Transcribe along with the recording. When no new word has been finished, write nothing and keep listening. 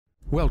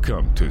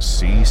Welcome to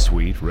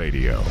C-Suite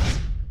Radio.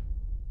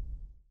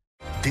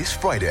 This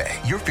Friday,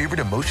 your favorite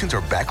emotions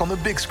are back on the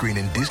big screen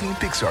in Disney and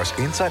Pixar's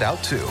Inside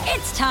Out 2.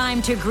 It's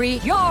time to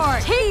greet your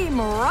team,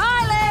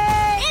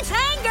 Riley! It's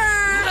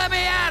anger! Let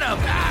me at him!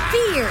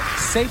 Fear!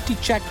 Safety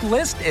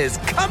checklist is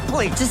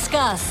complete!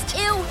 Disgust!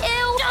 Ew,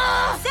 ew!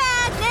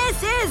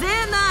 Sadness is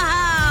in the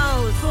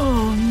house!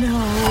 Oh, no.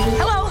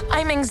 Hello,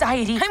 I'm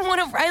anxiety. I'm one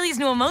of Riley's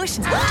new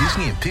emotions.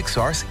 Disney and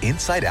Pixar's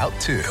Inside Out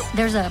 2.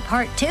 There's a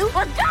part 2?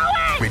 We're going!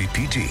 Rated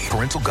PG.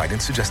 Parental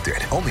guidance suggested.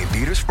 Only in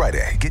theaters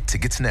Friday. Get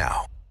tickets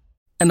now.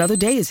 Another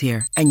day is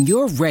here, and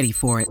you're ready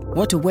for it.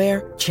 What to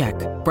wear? Check.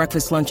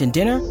 Breakfast, lunch, and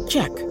dinner?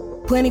 Check.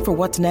 Planning for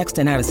what's next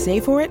and how to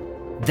save for it?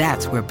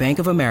 That's where Bank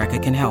of America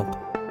can help.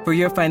 For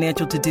your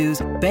financial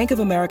to-dos, Bank of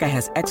America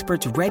has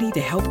experts ready to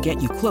help get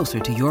you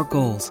closer to your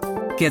goals.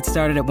 Get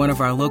started at one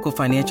of our local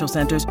financial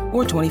centers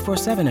or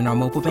 24/7 in our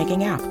mobile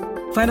banking app.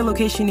 Find a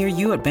location near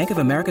you at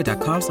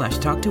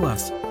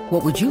bankofamerica.com/talktous.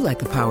 What would you like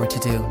the power to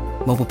do?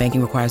 Mobile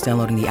banking requires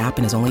downloading the app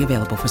and is only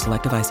available for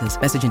select devices.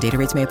 Message and data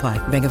rates may apply.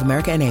 Bank of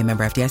America N.A.,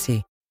 member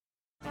FDIC.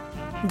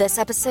 This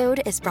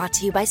episode is brought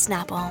to you by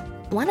Snapple.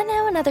 Want to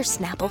know another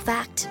Snapple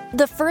fact?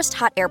 The first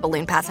hot air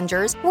balloon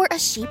passengers were a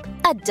sheep,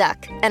 a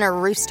duck, and a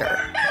rooster.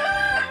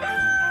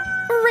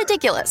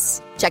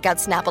 Ridiculous. Check out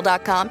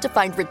Snapple.com to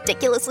find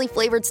ridiculously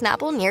flavored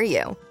Snapple near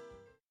you.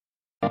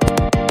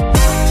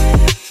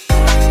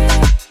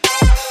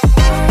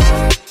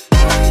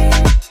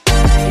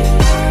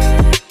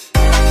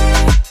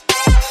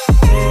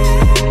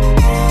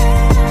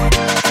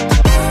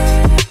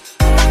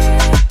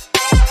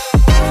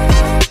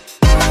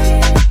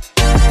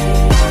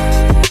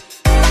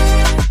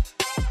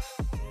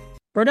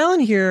 Brett Allen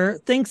here.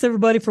 Thanks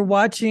everybody for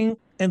watching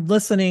and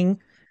listening.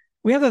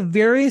 We have a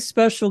very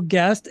special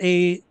guest,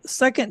 a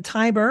second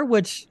timer,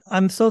 which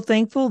I'm so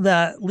thankful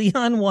that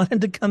Leon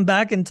wanted to come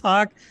back and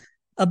talk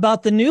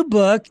about the new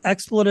book,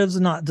 Expletives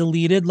Not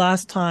Deleted.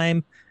 Last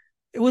time,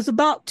 it was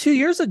about 2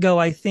 years ago,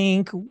 I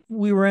think.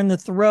 We were in the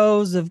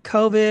throes of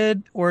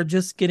COVID or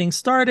just getting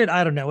started.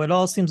 I don't know. It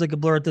all seems like a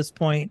blur at this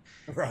point.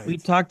 Right. We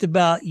talked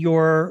about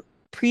your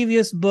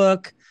previous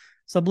book,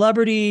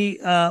 Celebrity,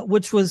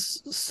 which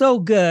was so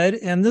good.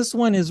 And this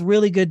one is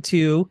really good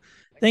too.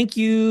 Thank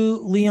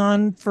you,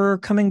 Leon, for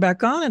coming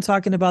back on and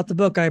talking about the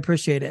book. I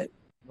appreciate it.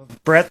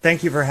 Brett,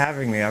 thank you for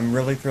having me. I'm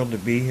really thrilled to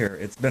be here.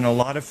 It's been a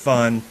lot of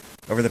fun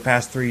over the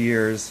past 3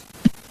 years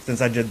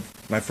since I did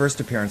my first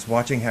appearance,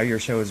 watching how your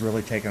show has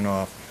really taken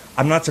off.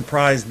 I'm not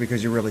surprised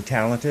because you're really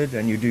talented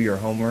and you do your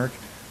homework,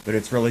 but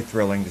it's really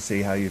thrilling to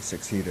see how you've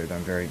succeeded.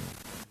 I'm very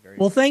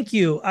well, thank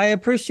you. I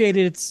appreciate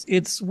it.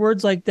 It's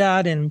words like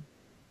that and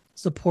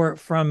support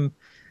from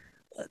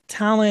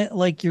talent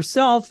like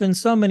yourself and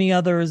so many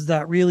others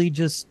that really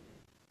just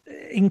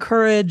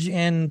encourage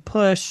and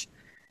push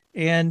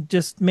and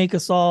just make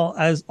us all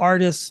as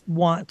artists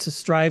want to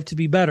strive to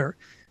be better.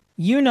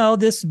 You know,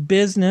 this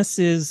business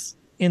is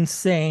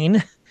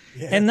insane.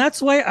 Yeah. And that's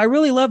why I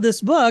really love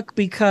this book,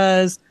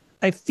 because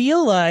I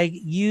feel like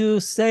you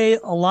say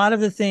a lot of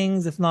the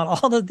things, if not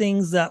all the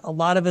things that a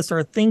lot of us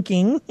are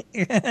thinking,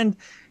 and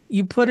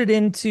you put it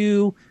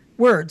into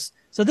words.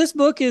 So this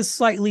book is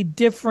slightly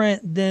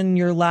different than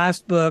your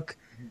last book.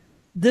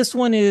 This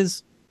one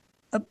is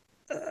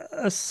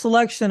a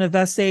selection of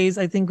essays,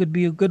 I think would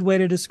be a good way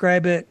to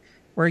describe it,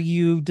 where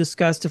you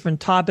discuss different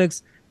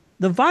topics.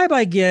 The vibe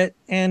I get,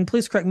 and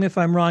please correct me if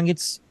I'm wrong, it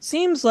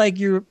seems like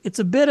it's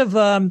a bit of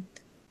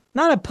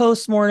not a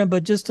postmortem,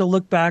 but just to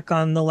look back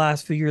on the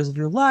last few years of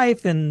your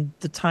life and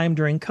the time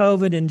during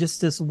COVID and just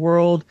this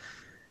world.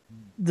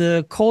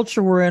 The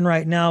culture we're in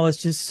right now is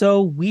just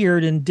so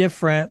weird and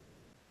different.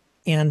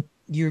 And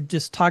you're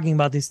just talking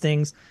about these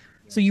things.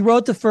 So you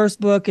wrote the first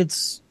book.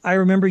 I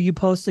remember you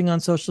posting on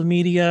social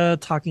media,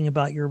 talking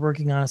about you're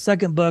working on a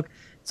second book.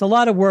 It's a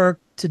lot of work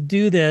to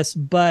do this,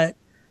 but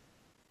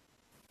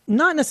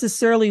not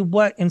necessarily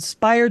what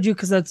inspired you,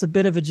 because that's a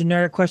bit of a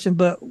generic question,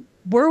 but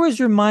where was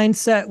your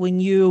mindset when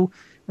you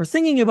were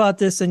thinking about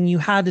this and you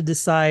had to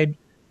decide,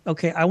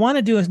 okay, I want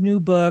to do a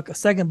new book, a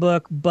second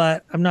book,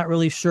 but I'm not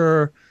really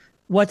sure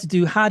what to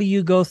do. How do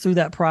you go through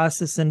that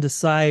process and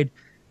decide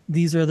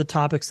these are the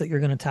topics that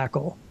you're going to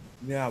tackle?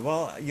 Yeah,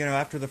 well,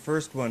 after the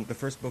first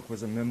book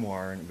was a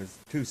memoir, and it was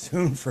too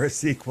soon for a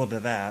sequel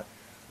to that.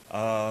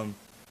 I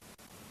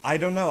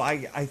don't know.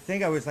 I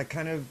think I was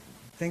kind of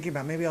thinking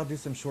about maybe I'll do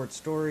some short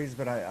stories,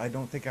 but I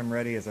don't think I'm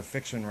ready as a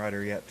fiction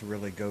writer yet to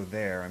really go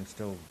there. I'm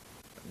still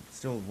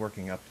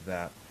working up to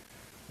that.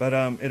 But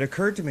it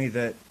occurred to me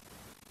that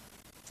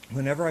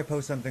whenever I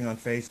post something on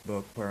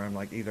Facebook where I'm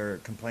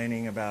either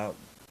complaining about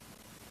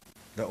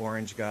the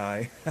orange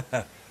guy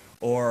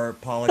or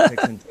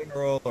politics in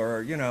general,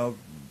 or,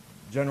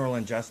 general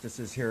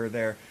injustices here or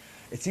there,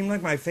 it seemed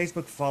like my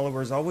Facebook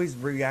followers always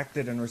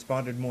reacted and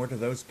responded more to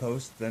those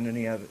posts than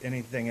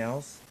anything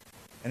else.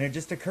 And it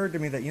just occurred to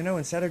me that,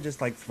 instead of just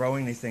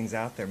throwing these things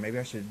out there, maybe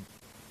I should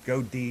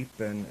go deep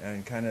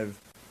and kind of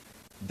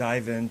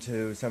dive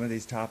into some of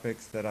these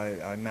topics that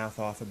I mouth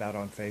off about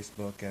on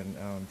Facebook,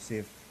 and see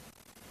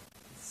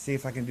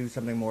if I can do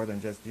something more than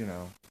just,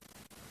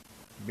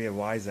 be a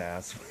wise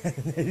ass,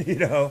 you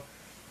know.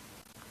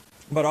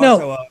 But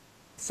No, also,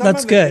 some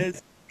that's of it good.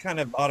 is kind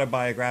of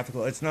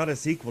autobiographical. It's not a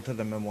sequel to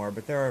the memoir,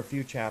 but there are a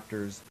few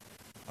chapters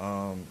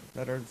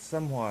that are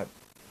somewhat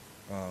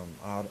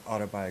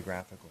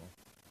autobiographical.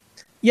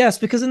 Yes,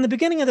 because in the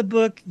beginning of the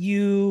book,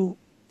 you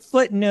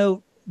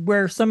footnote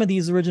where some of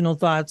these original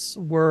thoughts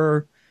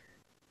were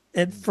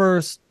at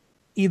first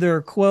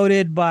either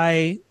quoted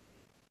by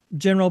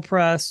general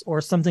press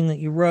or something that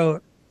you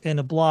wrote in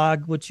a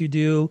blog, which you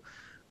do,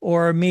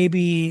 or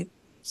maybe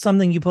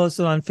something you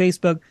posted on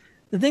Facebook.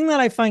 The thing that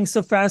I find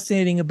so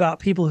fascinating about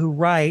people who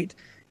write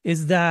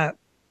is that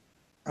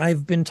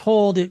I've been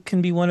told it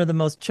can be one of the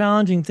most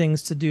challenging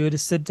things to do to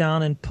sit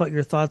down and put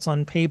your thoughts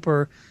on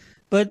paper.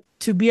 But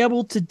to be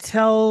able to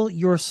tell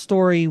your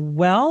story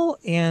well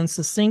and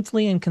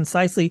succinctly and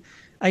concisely,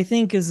 I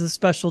think is a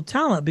special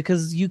talent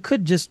because you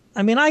could just,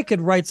 I mean, I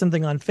could write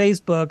something on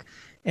Facebook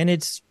and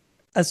it's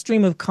a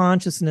stream of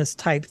consciousness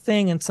type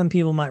thing, and some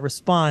people might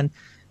respond,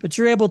 but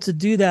you're able to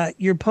do that.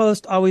 Your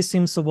post always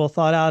seems so well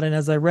thought out. And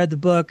as I read the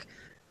book,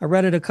 I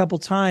read it a couple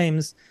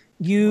times,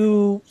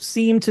 you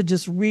seem to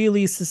just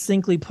really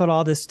succinctly put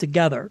all this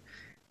together.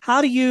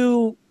 How do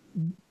you,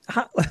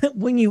 how,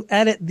 when you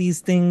edit these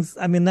things,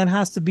 I mean, that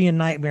has to be a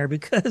nightmare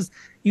because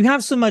you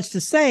have so much to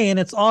say and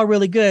it's all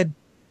really good.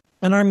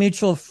 And our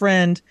mutual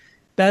friend,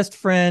 best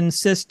friend,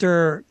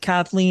 sister,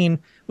 Kathleen,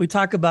 we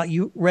talk about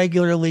you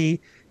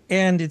regularly.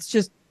 And it's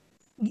just,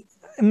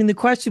 I mean, the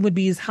question would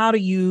be is how do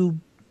you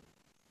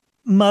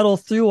muddle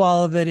through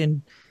all of it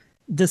and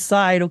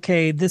decide,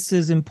 okay, this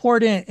is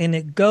important and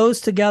it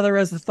goes together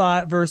as a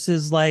thought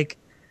versus like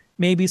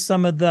maybe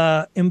some of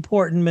the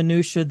important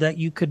minutia that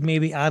you could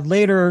maybe add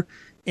later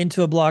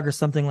into a blog or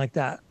something like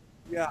that.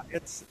 Yeah,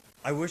 it's.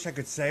 I wish I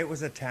could say it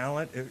was a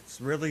talent.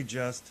 It's really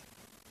just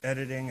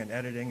editing and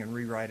editing and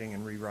rewriting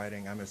and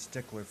rewriting. I'm a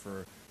stickler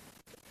for.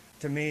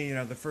 To me, you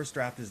know, the first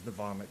draft is the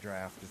vomit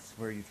draft. It's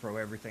where you throw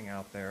everything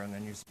out there, and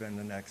then you spend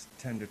the next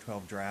 10 to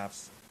 12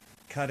 drafts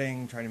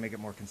cutting, trying to make it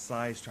more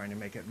concise, trying to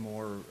make it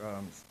more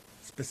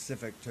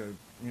specific to,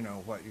 you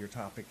know, what your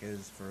topic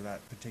is for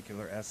that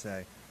particular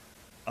essay.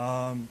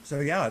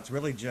 So yeah, it's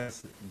really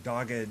just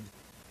dogged.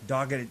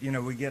 You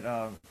know, we get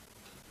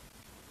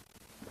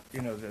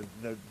you know,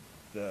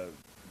 the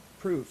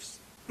proofs.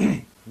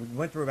 We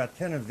went through about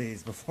 10 of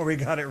these before we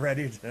got it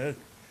ready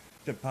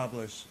to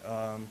publish.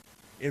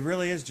 It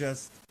really is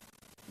just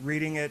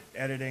reading it,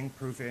 editing,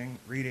 proofing,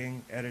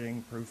 reading,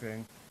 editing,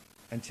 proofing,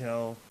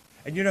 until.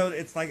 And you know,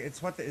 it's like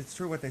it's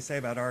true what they say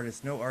about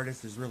artists. No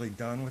artist is really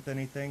done with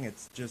anything.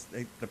 It's just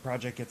the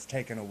project gets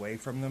taken away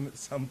from them at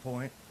some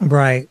point.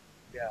 Right.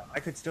 Yeah, I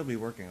could still be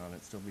working on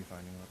it, still be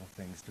finding little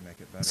things to make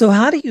it better. So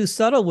how do you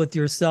settle with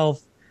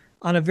yourself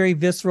on a very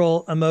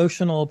visceral,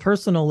 emotional,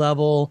 personal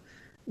level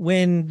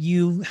when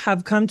you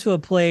have come to a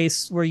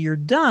place where you're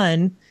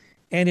done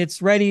and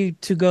it's ready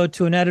to go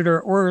to an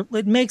editor, or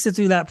it makes it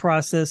through that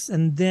process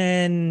and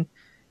then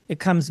it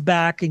comes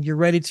back and you're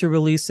ready to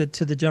release it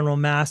to the general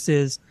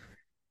masses?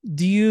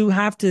 Do you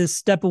have to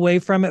step away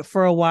from it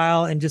for a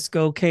while and just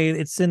go, okay,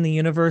 it's in the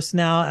universe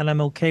now and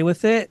I'm okay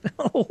with it?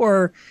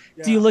 Or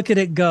do you Yeah. look at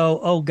it, go,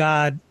 oh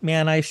God,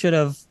 man, I should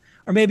have,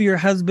 or maybe your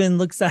husband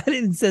looks at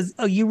it and says,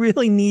 oh, you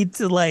really need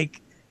to, like,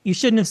 you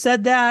shouldn't have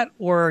said that,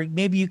 or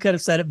maybe you could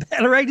have said it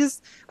better. I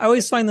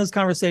always find those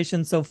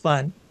conversations so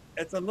fun.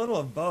 It's a little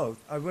of both.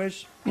 I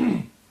wish,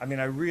 I mean,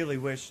 I really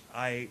wish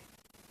I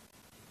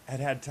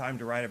had time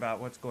to write about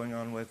what's going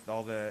on with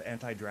all the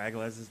anti-drag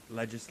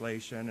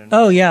legislation and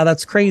Oh yeah,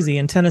 that's crazy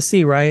in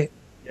Tennessee, right?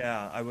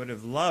 yeah, I would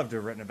have loved to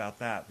have written about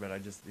that, but I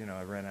just, you know,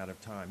 I ran out of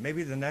time.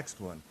 Maybe the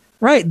next one.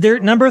 Right. There,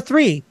 number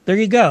 3. There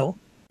you go.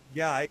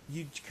 Yeah,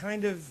 you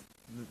kind of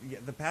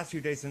the past few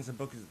days since the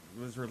book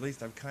was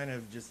released, I've kind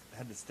of just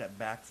had to step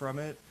back from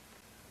it.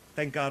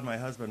 Thank God my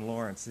husband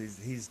Lawrence,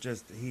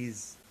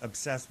 he's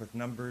obsessed with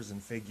numbers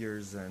and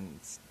figures and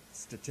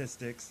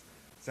statistics.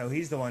 So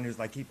he's the one who's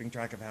like keeping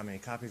track of how many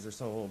copies are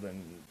sold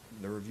and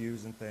the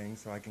reviews and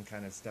things, so I can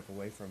kind of step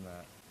away from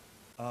that.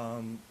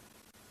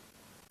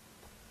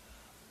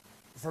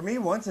 For me,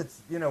 once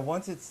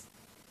it's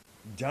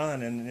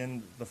done and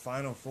in the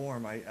final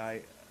form,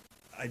 I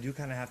do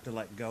kind of have to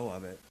let go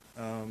of it.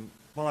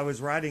 While I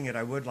was writing it,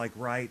 I would like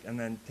write and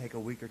then take a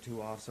week or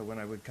two off, so when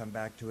I would come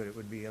back to it, it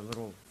would be a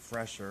little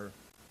fresher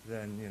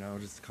than, you know,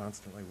 just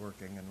constantly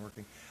working and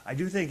working. I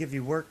do think if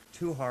you work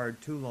too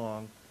hard, too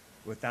long,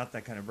 without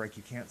that kind of break,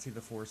 you can't see the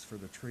forest for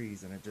the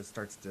trees, and it just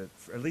starts to,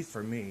 at least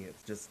for me, it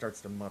just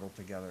starts to muddle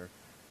together,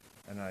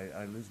 and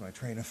I lose my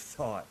train of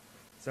thought.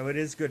 So it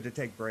is good to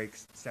take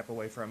breaks, step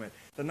away from it.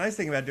 The nice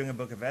thing about doing a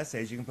book of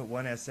essays, you can put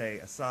one essay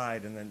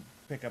aside and then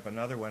pick up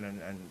another one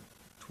and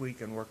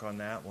tweak and work on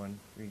that one.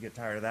 You get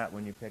tired of that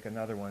one, you pick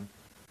another one.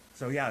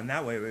 So yeah, in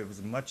that way, it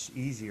was much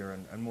easier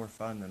and more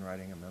fun than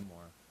writing a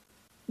memoir.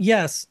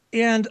 Yes.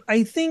 And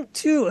I think,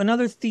 too,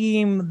 another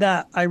theme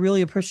that I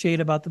really appreciate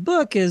about the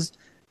book is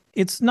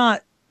it's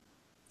not,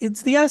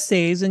 it's the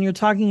essays and you're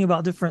talking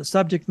about different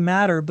subject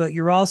matter, but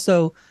you're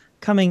also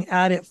coming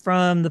at it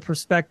from the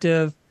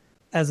perspective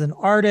as an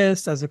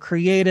artist, as a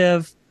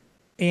creative.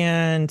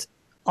 And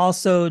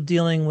also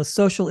dealing with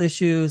social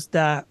issues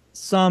that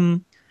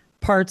some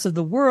parts of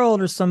the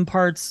world or some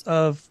parts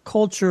of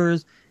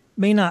cultures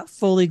may not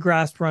fully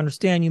grasp or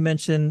understand. You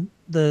mentioned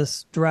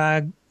this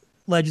drag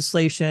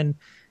legislation,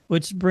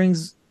 which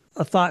brings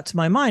a thought to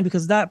my mind,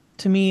 because that,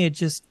 to me,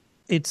 it's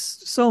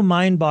so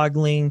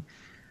mind-boggling.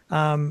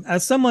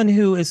 As someone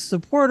who is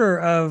supporter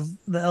of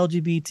the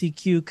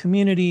LGBTQ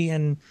community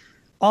and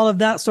all of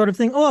that sort of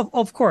thing. Oh,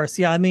 of course.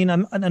 Yeah. I mean,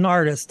 I'm an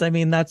artist. I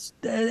mean, that's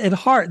at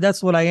heart,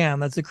 that's what I am.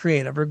 That's a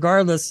creative,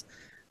 regardless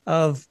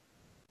of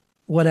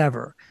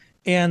whatever.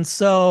 And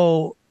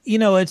so,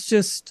 it's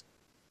just,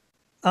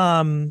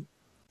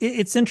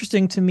 it's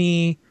interesting to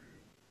me.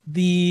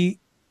 The,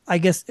 I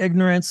guess,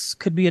 ignorance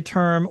could be a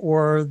term,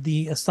 or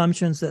the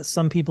assumptions that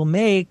some people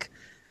make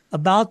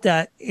about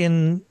that.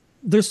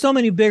 There's so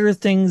many bigger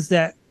things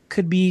that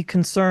could be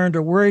concerned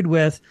or worried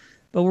with,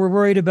 but we're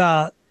worried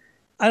about,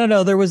 I don't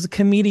know. There was a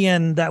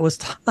comedian that was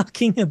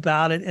talking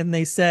about it, and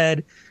they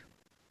said,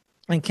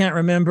 I can't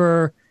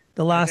remember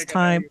the last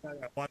time.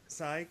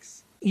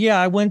 Sykes. Yeah,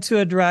 I went to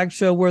a drag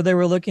show where they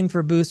were looking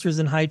for boosters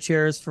and high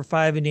chairs for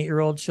 5 and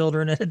 8-year-old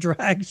children at a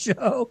drag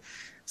show.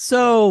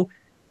 So,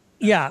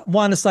 yeah,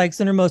 Wanda Sykes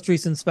in her most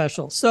recent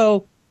special.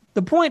 So,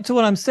 the point to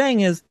what I'm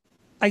saying is,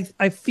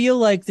 I feel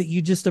like that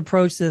you just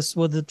approach this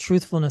with the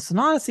truthfulness and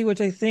honesty,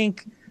 which I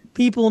think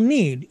people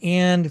need.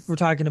 And if we're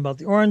talking about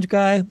the orange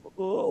guy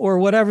or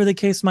whatever the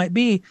case might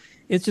be,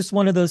 it's just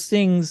one of those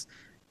things.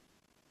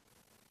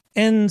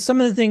 And some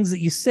of the things that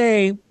you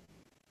say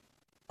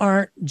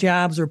aren't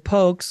jabs or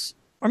pokes,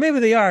 or maybe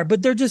they are,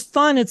 but they're just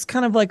fun. It's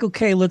kind of like,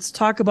 okay, let's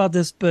talk about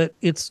this, but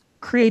it's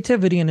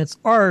creativity and it's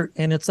art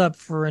and it's up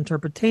for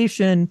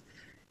interpretation.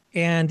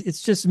 And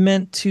it's just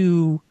meant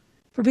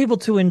for people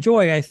to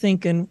enjoy, I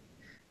think. And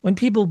when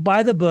people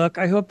buy the book,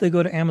 I hope they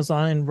go to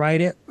Amazon and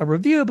write it a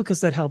review, because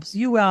that helps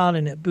you out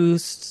and it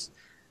boosts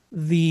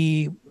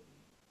the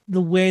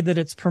way that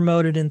it's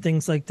promoted and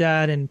things like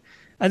that. And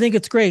I think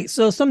it's great.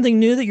 So something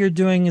new that you're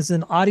doing is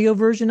an audio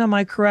version. Am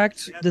I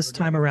correct? Yes, this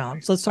time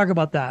around? So let's talk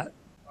about that.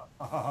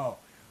 Oh,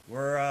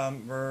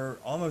 we're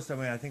almost. I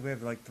mean, I think we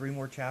have like 3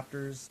 more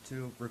chapters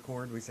to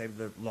record. We saved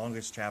the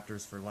longest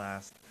chapters for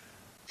last.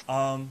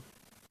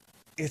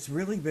 It's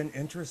really been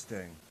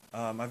interesting.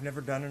 I've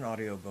never done an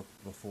audiobook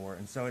before,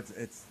 and so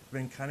it's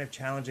been kind of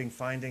challenging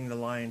finding the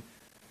line.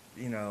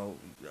 You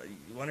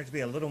want it to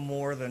be a little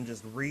more than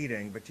just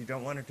reading, but you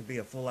don't want it to be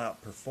a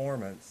full-out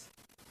performance.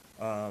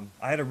 I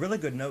had a really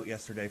good note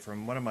yesterday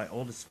from one of my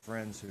oldest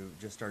friends who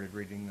just started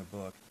reading the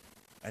book,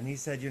 and he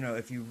said,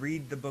 if you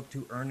read the book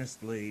too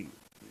earnestly,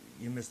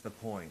 you miss the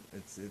point.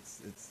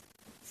 It's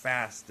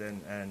fast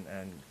and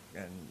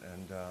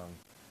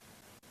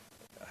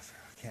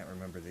I can't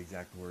remember the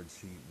exact words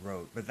he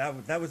wrote, but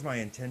that was my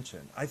intention.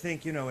 I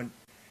think, in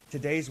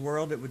today's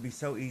world, it would be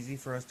so easy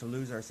for us to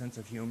lose our sense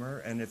of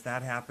humor, and if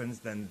that happens,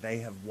 then they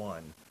have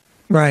won.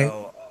 Right.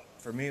 So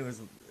for me, it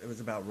was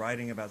about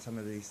writing about some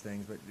of these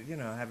things, but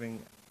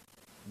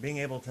being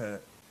able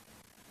to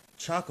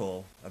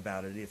chuckle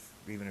about it,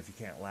 even if you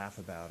can't laugh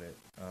about it.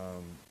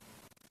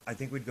 I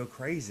think we'd go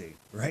crazy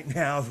right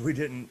now if we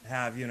didn't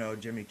have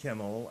Jimmy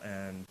Kimmel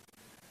and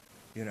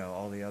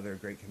all the other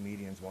great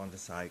comedians, Wanda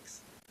Sykes,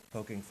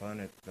 poking fun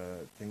at the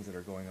things that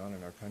are going on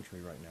in our country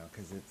right now,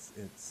 because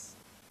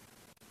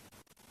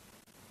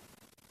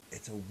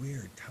it's a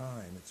weird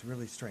time. It's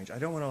really strange. I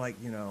don't want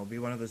to be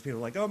one of those people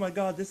like, oh my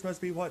God, this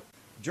must be what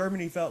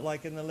Germany felt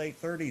like in the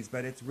late 30s,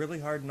 but it's really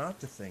hard not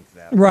to think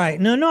that. Right.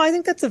 No, I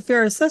think that's a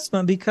fair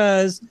assessment,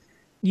 because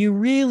you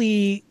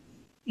really,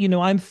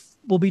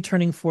 we'll be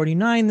turning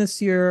 49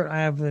 this year. I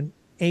have an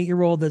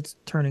 8-year-old that's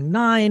turning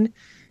 9,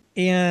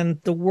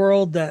 and the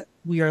world that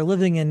we are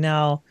living in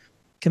now,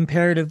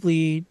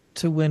 comparatively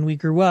to when we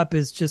grew up,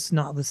 is just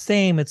not the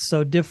same. It's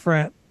so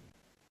different.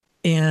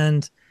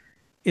 And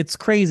it's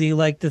crazy.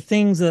 Like, the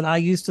things that I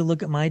used to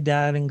look at my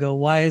dad and go,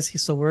 why is he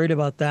so worried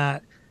about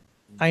that?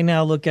 I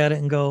now look at it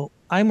and go,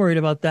 I'm worried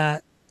about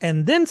that.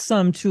 And then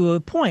some, to a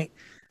point.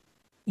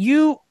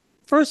 You,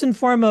 first and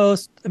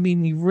foremost, I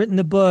mean, you've written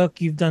the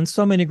book, you've done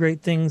so many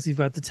great things. You've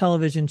got the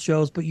television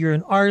shows, but you're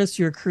an artist,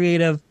 you're a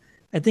creative.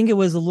 I think it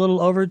was a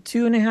little over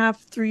 2.5,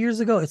 3 years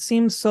ago. It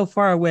seems so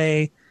far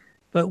away,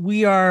 but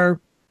we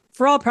are,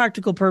 for all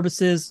practical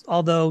purposes,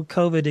 although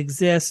COVID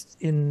exists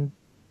in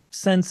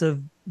sense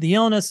of the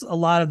illness, a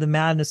lot of the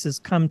madness has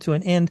come to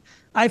an end.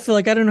 I feel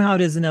like, I don't know how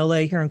it is in LA.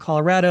 Here in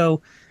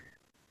Colorado,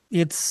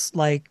 it's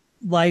like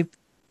life,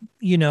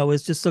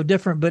 is just so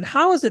different. But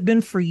how has it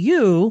been for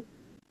you?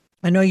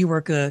 I know you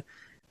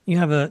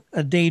have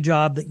a day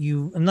job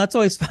and that's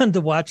always fun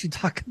to watch you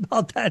talk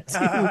about that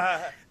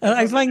too.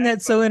 I find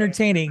that so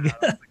entertaining.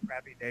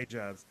 Crappy day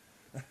jobs.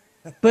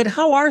 But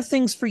how are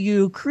things for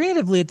you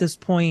creatively at this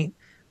point?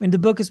 I mean, the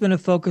book has been a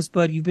focus,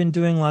 but you've been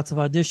doing lots of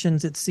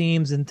auditions, it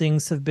seems, and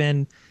things have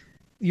been,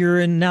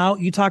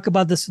 you talk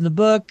about this in the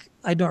book.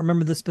 I don't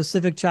remember the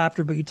specific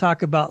chapter, but you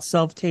talk about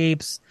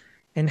self-tapes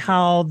and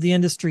how the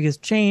industry has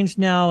changed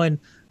now. And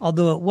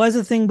although it was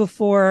a thing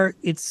before,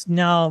 it's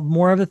now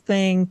more of a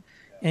thing.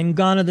 And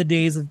gone are the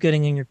days of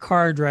getting in your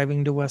car,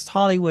 driving to West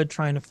Hollywood,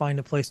 trying to find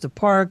a place to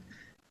park.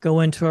 go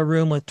into a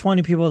room with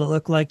 20 people that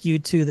look like you,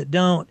 two that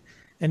don't.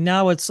 And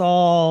now it's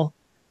all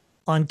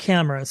on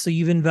camera. So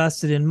you've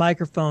invested in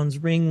microphones,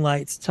 ring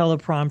lights,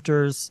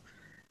 teleprompters.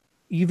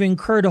 You've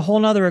incurred a whole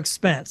nother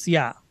expense.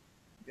 Yeah.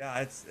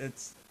 Yeah,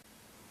 it's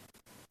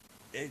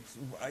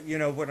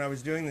when I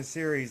was doing the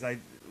series,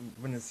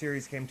 when the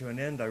series came to an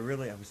end, I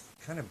was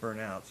kind of burnt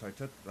out, so I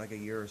took like a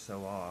year or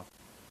so off,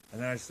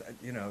 and then I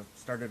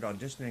started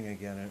auditioning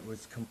again, and it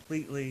was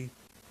completely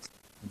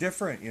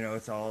different.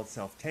 It's all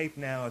self-tape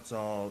now. It's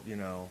all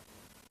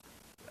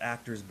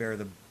actors bear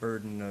the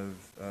burden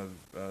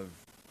of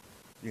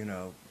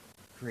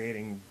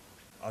creating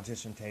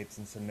audition tapes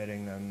and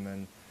submitting them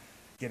and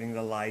getting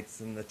the lights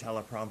and the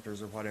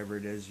teleprompters or whatever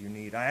it is you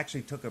need. I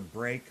actually took a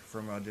break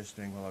from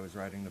auditioning while I was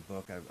writing the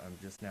book. I'm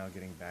just now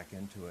getting back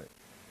into it.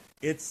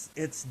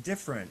 It's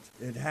different.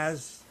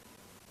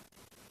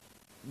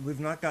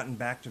 We've not gotten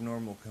back to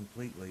normal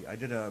completely. I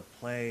did a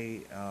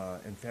play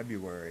in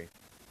February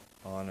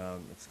on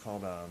it's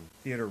called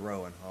Theater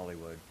Row in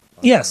Hollywood.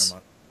 Yes.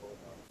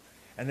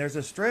 And there's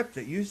a strip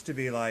that used to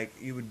be like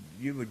you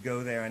would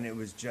go there and it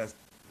was just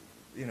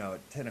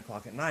at 10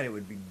 o'clock at night it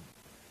would be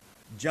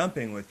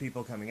jumping with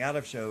people coming out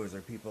of shows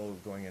or people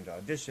going into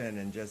audition,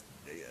 and just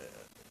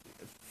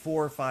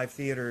 4 or 5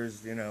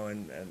 theaters, and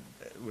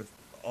with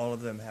all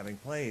of them having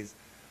plays.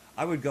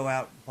 I would go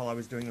out while I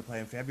was doing the play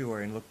in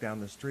February and look down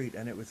the street,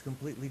 and it was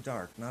completely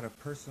dark. Not a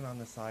person on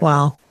the sidewalk.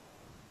 Wow.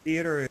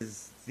 Theater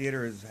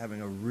is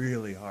having a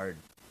really hard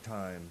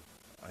time,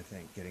 I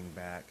think, getting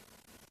back.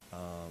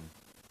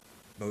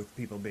 Both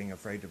people being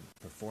afraid to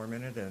perform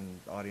in it, and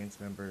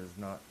audience members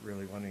not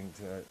really wanting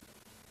to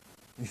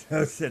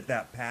sit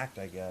that packed,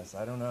 I guess.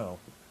 I don't know.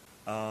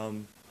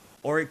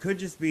 Or it could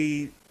just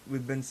be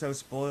we've been so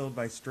spoiled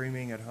by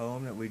streaming at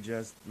home that we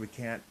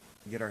can't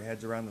get our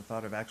heads around the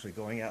thought of actually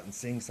going out and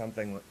seeing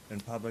something in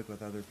public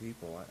with other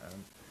people.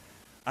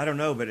 I don't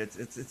know, but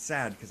it's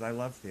sad because I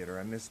love theater.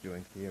 I miss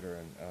doing theater,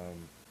 and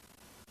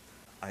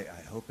I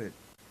hope it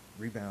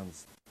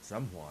rebounds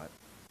somewhat.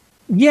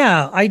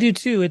 Yeah, I do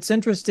too. It's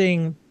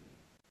interesting.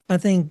 I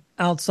think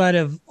outside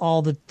of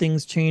all the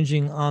things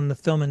changing on the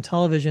film and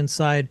television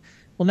side,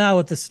 well, now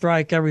with the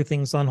strike,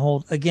 everything's on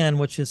hold again,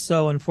 which is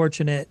so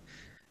unfortunate.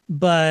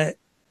 But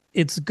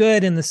it's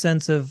good in the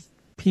sense of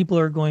people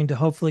are going to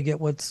hopefully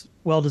get what's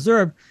well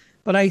deserved.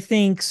 But I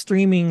think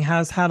streaming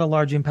has had a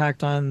large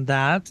impact on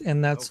that.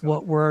 And that's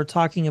what we're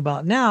talking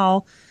about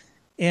now.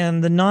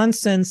 And the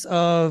nonsense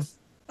of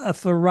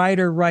if a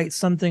writer writes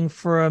something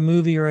for a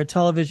movie or a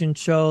television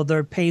show,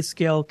 their pay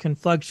scale can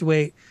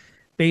fluctuate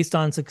based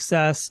on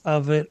success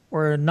of it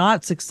or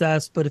not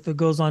success. But if it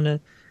goes on to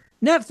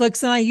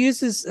Netflix, and I use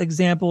this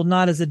example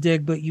not as a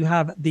dig, but you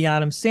have the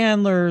Adam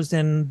Sandlers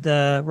and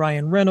the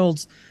Ryan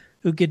Reynolds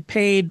who get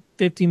paid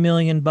 $50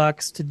 million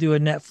to do a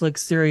Netflix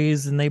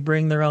series, and they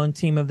bring their own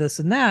team of this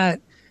and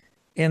that.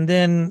 And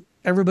then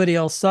everybody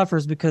else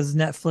suffers because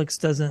Netflix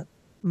doesn't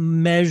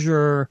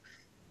measure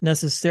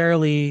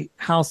necessarily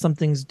how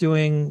something's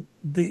doing.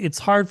 It's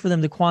hard for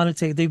them to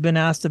quantitate. They've been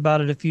asked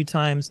about it a few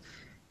times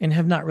and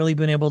have not really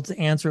been able to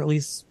answer, at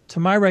least to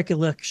my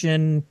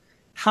recollection,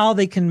 how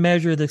they can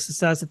measure the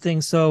success of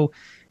things. So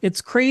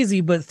it's crazy,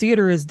 but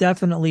theater is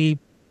definitely,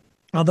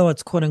 although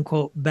it's quote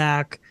unquote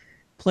back,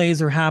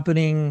 plays are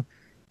happening,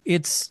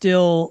 it's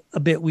still a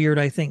bit weird,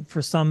 I think,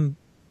 for some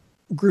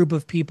group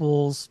of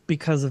peoples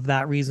because of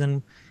that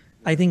reason.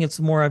 I think it's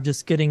more of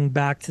just getting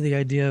back to the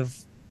idea of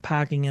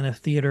packing in a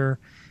theater.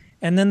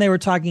 And then they were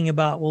talking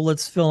about, well,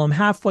 let's fill them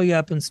halfway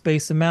up and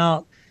space them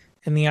out.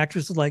 And the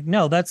actress was like,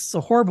 no, that's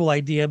a horrible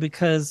idea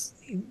because,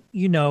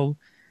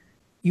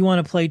 you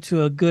want to play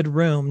to a good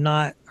room,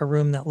 not a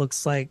room that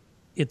looks like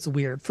it's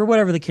weird, for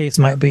whatever the case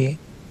might be.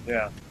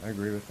 Yeah, I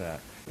agree with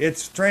that.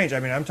 It's strange. I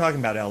mean, I'm talking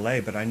about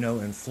LA, but I know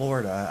in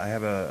Florida, I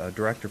have a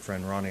director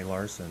friend, Ronnie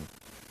Larson,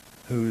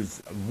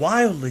 who's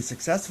wildly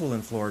successful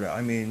in Florida.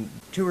 I mean,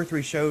 2 or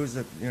 3 shows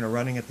that,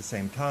 running at the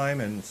same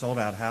time and sold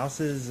out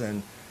houses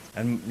and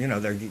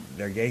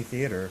they're gay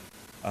theater.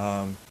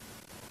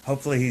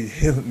 Hopefully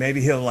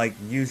he'll like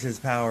use his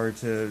power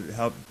to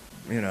help,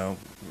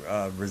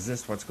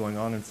 resist what's going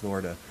on in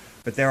Florida.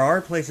 But there are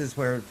places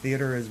where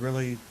theater is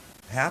really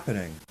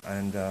happening.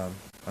 And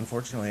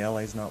unfortunately, LA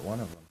is not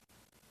one of them.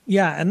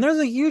 Yeah. And there's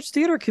a huge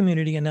theater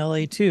community in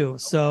LA too.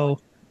 So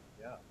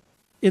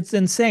it's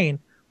insane.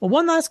 Well,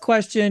 one last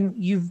question.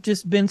 You've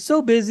just been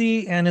so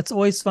busy and it's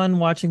always fun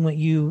watching what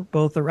you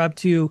both are up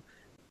to.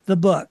 The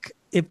book,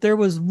 if there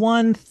was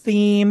one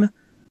theme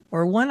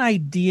or one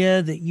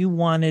idea that you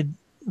wanted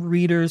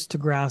readers to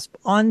grasp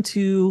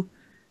onto,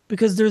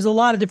 because there's a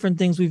lot of different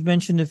things, we've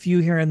mentioned a few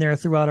here and there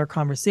throughout our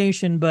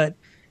conversation, but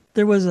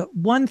there was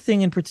one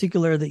thing in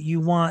particular that you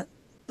want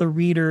the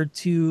reader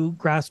to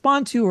grasp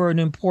onto, or an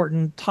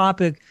important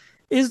topic.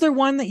 Is there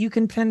one that you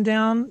can pin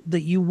down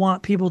that you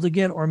want people to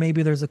get, or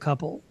maybe there's a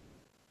couple?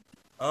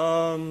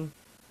 That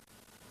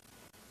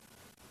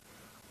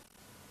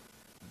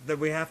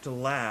we have to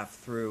laugh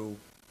through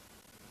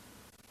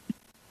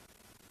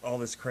all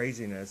this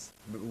craziness,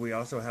 but we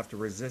also have to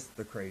resist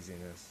the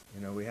craziness.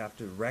 You know, we have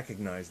to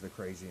recognize the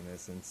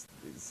craziness and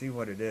see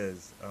what it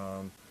is.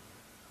 I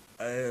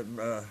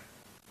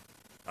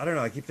don't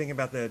know. I keep thinking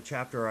about the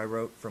chapter I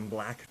wrote From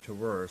Black to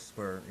Worse,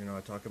 where, you know,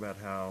 I talk about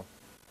how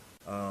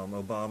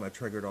Obama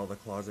triggered all the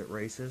closet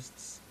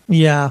racists.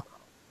 Yeah.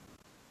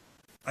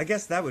 I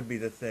guess that would be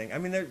the thing. I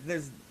mean,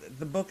 there's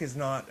the book is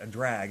not a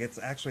drag. It's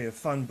actually a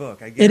fun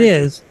book. I guess It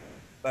is.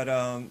 But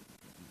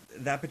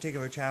that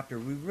particular chapter,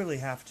 we really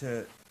have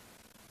to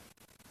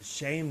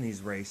shame these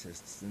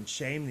racists and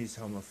shame these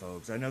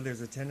homophobes. I know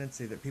there's a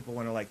tendency that people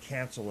want to like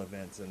cancel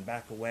events and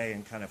back away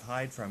and kind of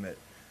hide from it.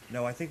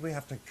 No, I think we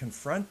have to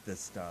confront this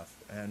stuff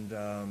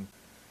and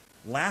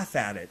laugh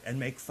at it and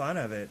make fun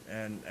of it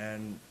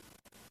and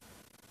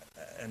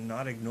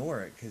not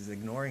ignore it, because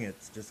ignoring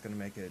it's just going to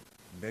make it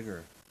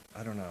bigger.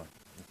 I don't know.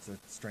 It's a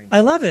strange. I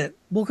love it.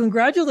 Well,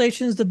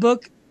 congratulations. The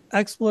book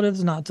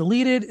Expletives Not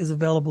Deleted is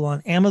available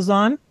on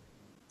Amazon.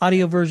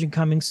 Audio version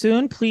coming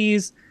soon.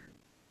 Please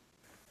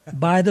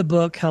buy the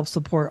book, help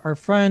support our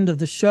friend of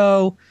the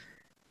show.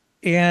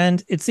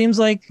 And it seems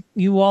like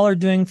you all are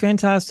doing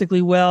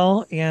fantastically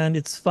well, and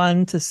it's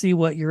fun to see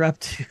what you're up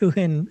to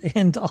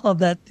and all of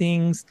that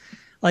things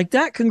like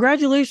that.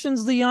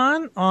 Congratulations,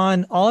 Leon,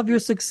 on all of your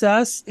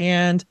success,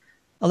 and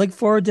I look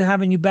forward to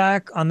having you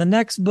back on the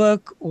next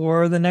book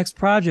or the next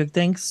project.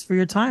 Thanks for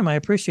your time. I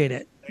appreciate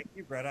it. Thank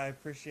you, Brett. I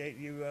appreciate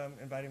you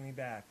inviting me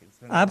back. It's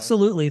been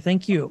Absolutely.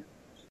 Thank you.